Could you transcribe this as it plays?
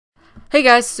Hey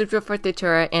guys,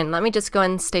 Super432, and let me just go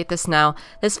ahead and state this now.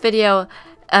 This video,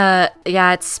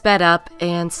 yeah, it's sped up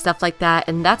and stuff like that,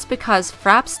 and that's because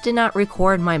Fraps did not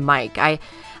record my mic. I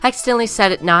accidentally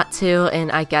said it not to, and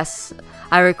I guess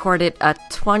I recorded a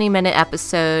 20-minute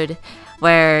episode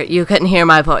where you couldn't hear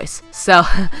my voice. So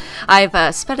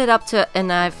I've sped it up to,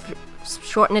 and I've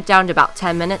shortened it down to about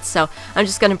 10 minutes, so I'm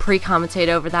just going to pre-commentate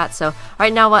over that. So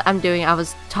right now what I'm doing, I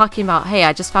was talking about, hey,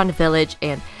 I just found a village,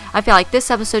 and I feel like this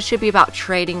episode should be about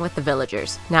trading with the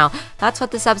villagers. Now, that's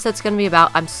what this episode's going to be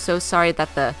about. I'm so sorry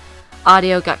that the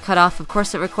audio got cut off. Of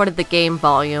course, it recorded the game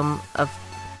volume of...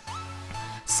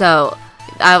 So,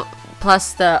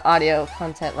 plus the audio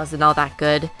content wasn't all that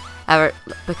good.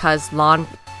 Because lawn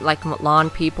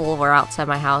people were outside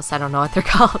my house. I don't know what they're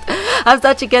called. I'm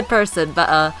such a good person.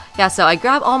 But, yeah, so I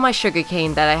grabbed all my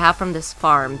sugarcane that I have from this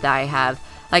farm that I have.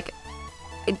 Like,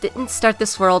 it didn't start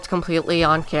this world completely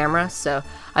on camera, so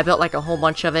I built like a whole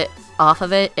bunch of it off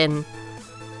of it, and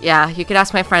yeah, you could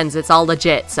ask my friends, it's all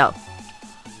legit. So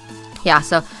yeah,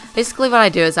 so basically what I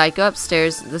do is I go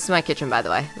upstairs. This is my kitchen, by the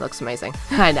way. It looks amazing.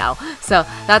 I know. So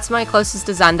that's my closest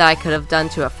design that I could have done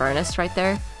to a furnace right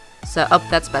there. So, oh,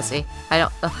 that's Bessie.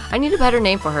 I need a better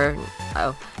name for her.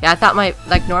 Oh, yeah, I thought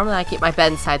normally I keep my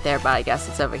bed inside there, but I guess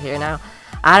it's over here now.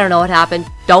 I don't know what happened.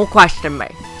 Don't question me.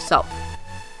 So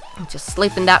just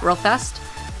sleeping that real fast,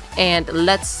 and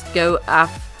let's go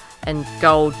off and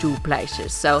go to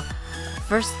places. So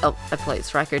first, oh, I play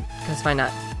this record because why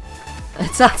not?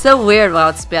 It sounds so weird while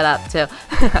it's sped up too.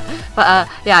 But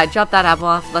yeah, I dropped that apple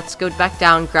off. Let's go back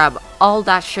down, grab all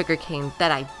that sugarcane that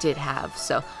I did have.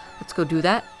 So let's go do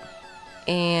that.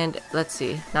 And let's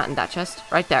see, not in that chest,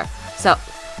 right there. So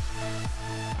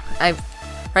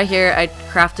right here I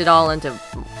crafted all into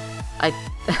I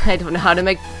don't know how to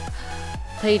make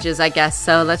pages, I guess,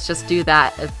 so let's just do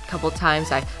that a couple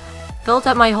times. I filled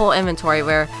up my whole inventory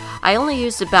where I only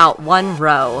used about one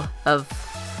row of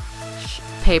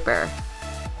paper.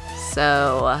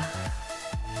 So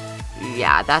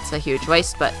yeah, that's a huge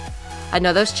waste, but I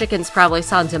know those chickens probably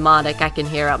sound demonic. I can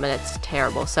hear them and it's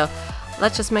terrible. So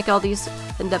let's just make all these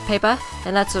into paper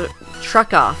and let's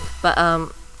truck off. But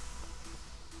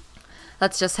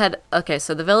let's just head. Okay,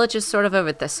 so the village is sort of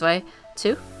over this way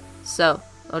too, so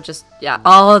I'll just, yeah,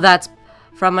 all of that's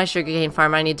from my sugarcane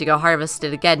farm. I need to go harvest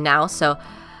it again now, so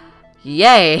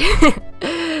yay.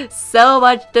 So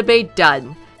much to be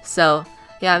done. So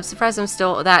yeah, I'm surprised I'm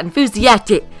still that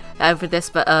enthusiastic for this,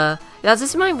 but yeah, this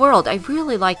is my world. I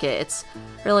really like it. It's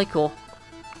really cool.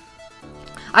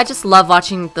 I just love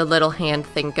watching the little hand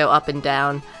thing go up and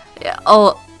down. Yeah,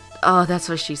 oh, that's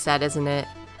what she said, isn't it?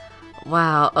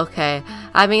 Wow, okay.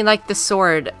 I mean, like the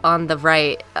sword on the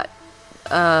right,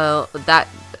 and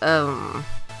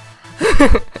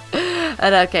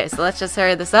okay, so let's just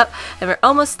hurry this up, and we're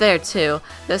almost there too.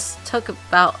 This took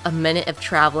about a minute of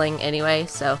traveling anyway,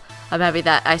 so I'm happy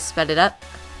that I sped it up.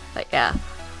 But yeah,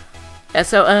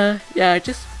 so yeah, I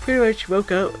just pretty much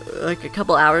woke up like a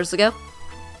couple hours ago,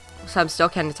 so I'm still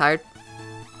kind of tired.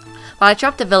 But I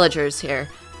dropped the villagers here,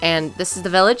 and this is the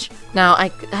village. Now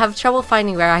I have trouble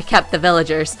finding where I kept the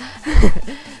villagers.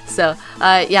 So,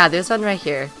 yeah, there's one right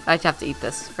here. I'd have to eat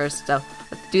this first, so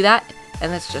let's do that. And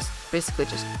let's just, basically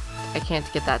just, I can't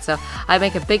get that. So, I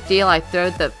make a big deal. I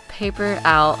throw the paper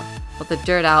out, with the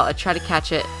dirt out, I try to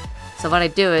catch it. So what I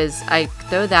do is, I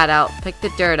throw that out, pick the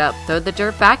dirt up, throw the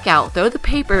dirt back out, throw the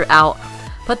paper out,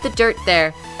 put the dirt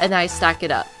there, and I stack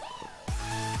it up.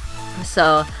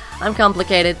 So, I'm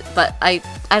complicated, but I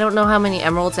don't know how many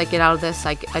emeralds I get out of this.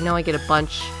 I know I get a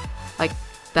bunch, like,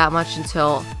 that much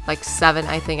until like 7.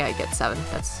 I think I get 7.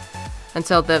 That's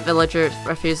until the villager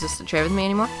refuses to trade with me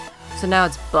anymore. So now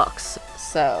it's books.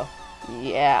 So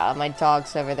yeah, my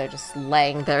dog's over there just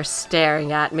laying there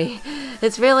staring at me.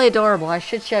 It's really adorable. I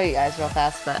should show you guys real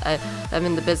fast, but I'm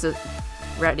in the business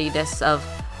readiness of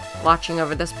watching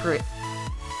over this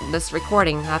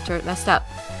recording after it messed up.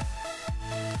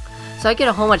 So I get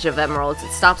a whole bunch of emeralds.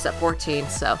 It stops at 14,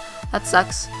 so that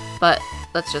sucks. But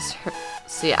let's just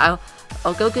see.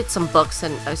 I'll go get some books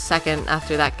in a second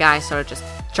after that guy sort of just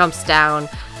jumps down.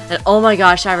 And oh my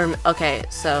gosh, okay,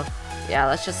 so yeah,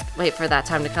 let's just wait for that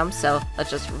time to come. So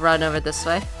let's just run over this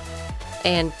way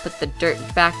and put the dirt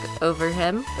back over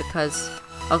him because,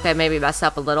 okay, maybe mess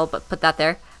up a little, but put that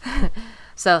there.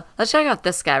 So let's check out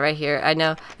this guy right here. I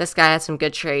know this guy has some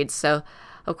good trades. So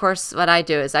of course what I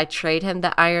do is I trade him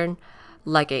the iron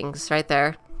leggings right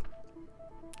there.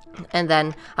 And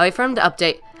then I wait for him to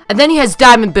update. And then he has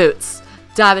diamond boots.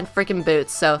 Diamond freaking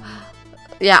boots. So,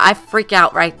 yeah, I freak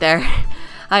out right there.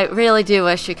 I really do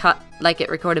wish it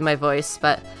recorded my voice.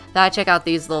 But now I check out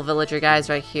these little villager guys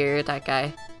right here. That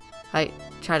guy.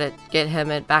 try to get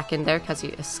him back in there because he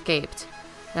escaped.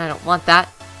 And I don't want that.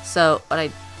 So what I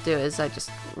do is I just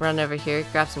run over here,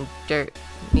 grab some dirt.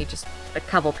 Need just a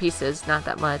couple pieces, not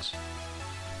that much.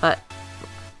 But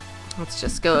let's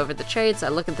just go over the trades. I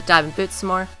look at the diamond boots some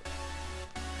more.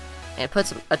 And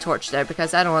put a torch there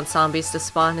because I don't want zombies to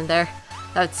spawn in there.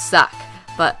 That would suck.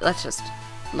 But let's just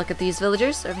look at these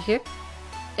villagers over here.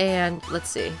 And let's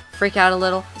see. Freak out a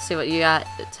little. See what you got.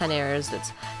 10 arrows.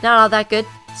 It's not all that good.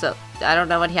 So I don't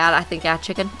know what he had. I think he had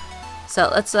chicken. So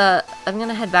let's I'm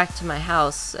gonna head back to my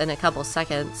house in a couple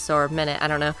seconds or a minute. I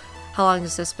don't know. How long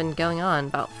has this been going on?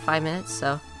 About 5 minutes.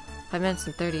 So 5 minutes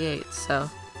and 38. So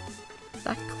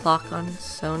that clock on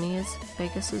Sony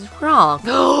Vegas is wrong.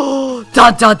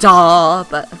 Da da da!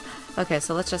 But okay,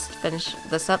 so let's just finish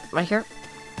this up right here.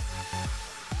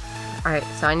 Alright,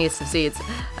 so I need some seeds.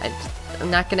 I'm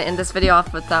not gonna end this video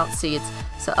off without seeds.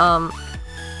 So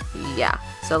yeah.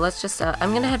 So let's just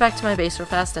I'm gonna head back to my base real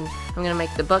fast, and I'm gonna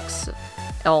make the books.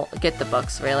 I'll get the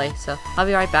books really. So I'll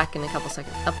be right back in a couple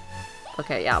seconds. Oh,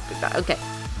 okay, yeah, I'll be back. Okay,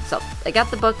 so I got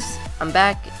the books. I'm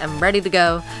back. I'm ready to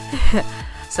go.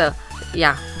 So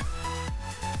yeah.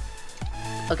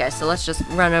 Okay, so let's just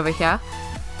run over here,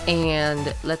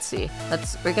 and let's see.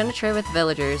 We're gonna trade with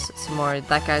villagers some more.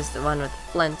 That guy's the one with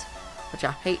flint, which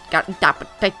I hate. Got that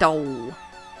potato.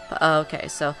 But, okay,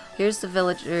 so here's the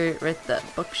villager with the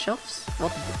bookshelves. Well,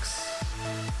 the books.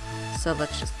 So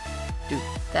let's just do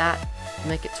that.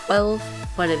 Make it 12.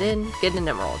 Put it in. Get an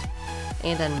emerald,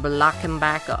 and then block him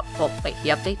back up. Oh wait, he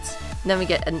updates. And then we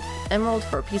get an emerald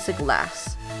for a piece of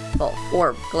glass. Well,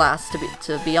 or glass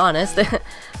to be honest.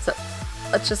 So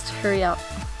let's just hurry up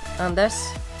on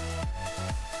this.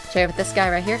 Trade with this guy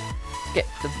right here. Get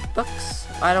the books.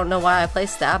 I don't know why I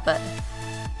placed that, but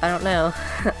I don't know.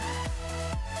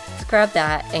 Let's grab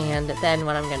that, and then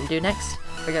what I'm gonna do next,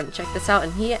 we're gonna check this out,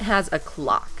 and he has a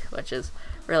clock, which is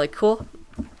really cool.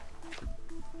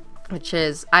 Which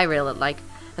is I really like.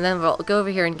 And then we'll go over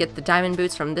here and get the diamond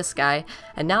boots from this guy,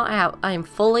 and now I am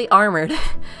fully armored.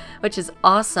 Which is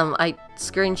awesome. I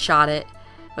screenshot it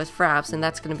with fraps, and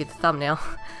that's gonna be the thumbnail.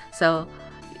 So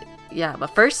yeah,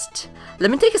 but first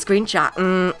let me take a screenshot.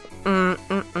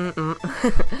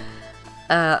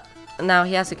 Now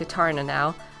he has a katana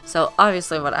now, so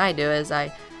obviously what I do is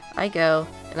I go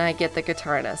and I get the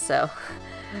katana. So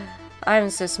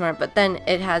I'm so smart. But then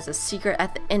it has a secret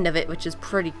at the end of it, which is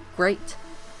pretty great.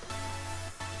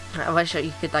 I wish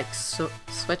you could like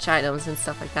switch items and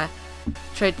stuff like that.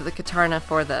 Trade the katana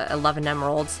for the 11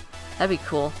 emeralds. That'd be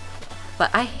cool.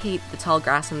 But I hate the tall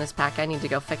grass in this pack. I need to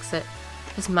go fix it.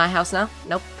 This is my house now.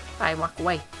 Nope. I walk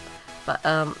away. But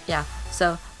yeah.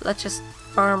 So let's just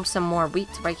farm some more wheat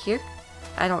right here.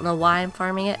 I don't know why I'm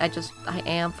farming it. I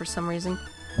am for some reason.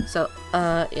 So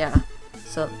yeah.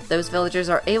 So those villagers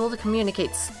are able to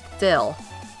communicate still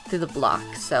through the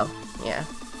block. So yeah.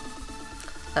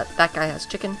 That guy has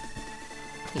chicken.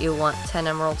 You want 10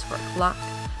 emeralds for a clock.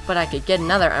 But I could get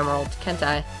another emerald, can't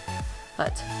I?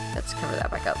 But let's cover that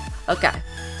back up. Okay,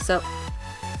 so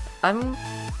I'm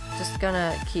just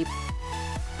gonna keep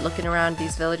looking around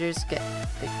these villagers, get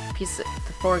the piece of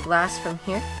the 4 glass from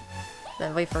here,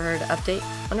 then wait for her to update.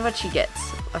 Wonder what she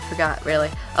gets. I forgot,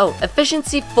 really. Oh,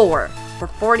 efficiency 4 for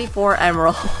 44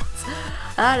 emeralds.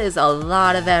 That is a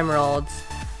lot of emeralds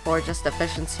for just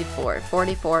efficiency 4.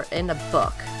 44 in a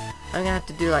book. I'm gonna have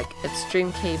to do like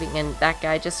extreme caving, and that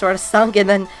guy just sort of sunk and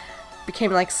then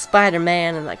became like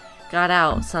Spider-Man and like got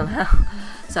out somehow.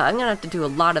 So I'm gonna have to do a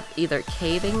lot of either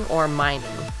caving or mining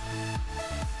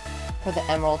for the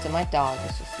emeralds, and my dog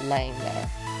is just laying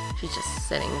there. She's just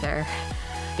sitting there.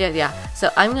 Yeah. So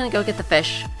I'm gonna go get the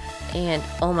fish, and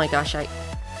oh my gosh,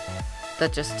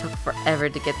 that just took forever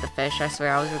to get the fish. I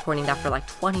swear I was recording that for like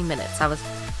 20 minutes. I was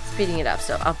speeding it up,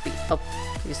 so I'll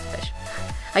use the fish.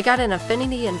 I got an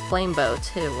affinity and flame bow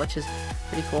too, which is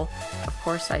pretty cool. Of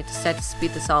course, I decided to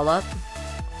speed this all up,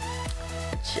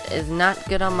 which is not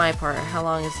good on my part. How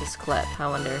long is this clip? I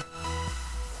wonder.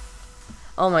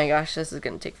 Oh my gosh, this is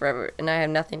gonna take forever, and I have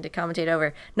nothing to commentate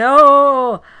over.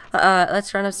 No!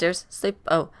 Let's run upstairs. Sleep.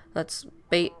 Oh, let's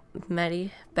bait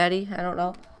Betty. I don't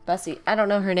know. Bessie. I don't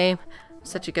know her name.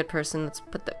 Such a good person. Let's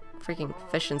put the freaking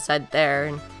fish inside there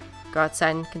and go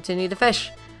outside and continue to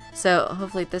fish. So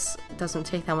hopefully this doesn't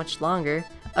take that much longer.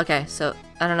 Okay, so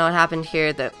I don't know what happened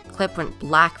here. The clip went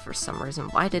black for some reason.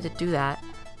 Why did it do that?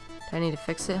 Do I need to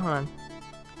fix it? Hold on.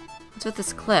 What's with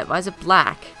this clip? Why is it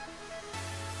black?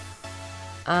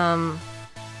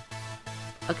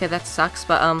 Okay, that sucks,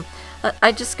 but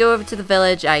I just go over to the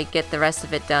village, I get the rest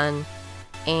of it done,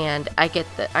 and I get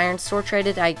the iron sword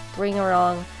traded. I bring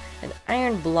along an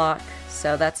iron block,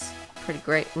 so that's pretty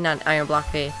great. Not an iron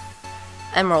block, a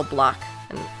emerald block.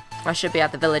 And I should be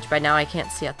at the village by now. I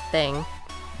can't see a thing.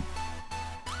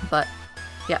 But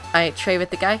yeah, I trade with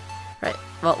the guy. Right.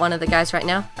 Well, one of the guys right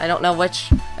now. I don't know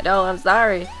which. I know, I'm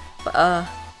sorry. But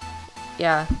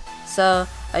yeah. So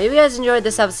I hope you guys enjoyed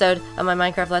this episode of my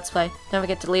Minecraft Let's Play. Don't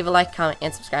forget to leave a like, comment,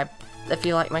 and subscribe if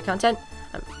you like my content.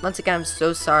 Once again, I'm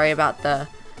so sorry about the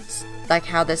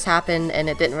how this happened and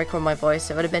it didn't record my voice.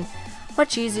 It would have been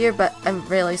much easier, but I'm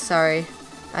really sorry.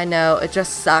 I know, it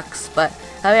just sucks, but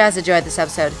I hope you guys enjoyed this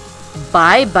episode.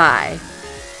 Bye bye.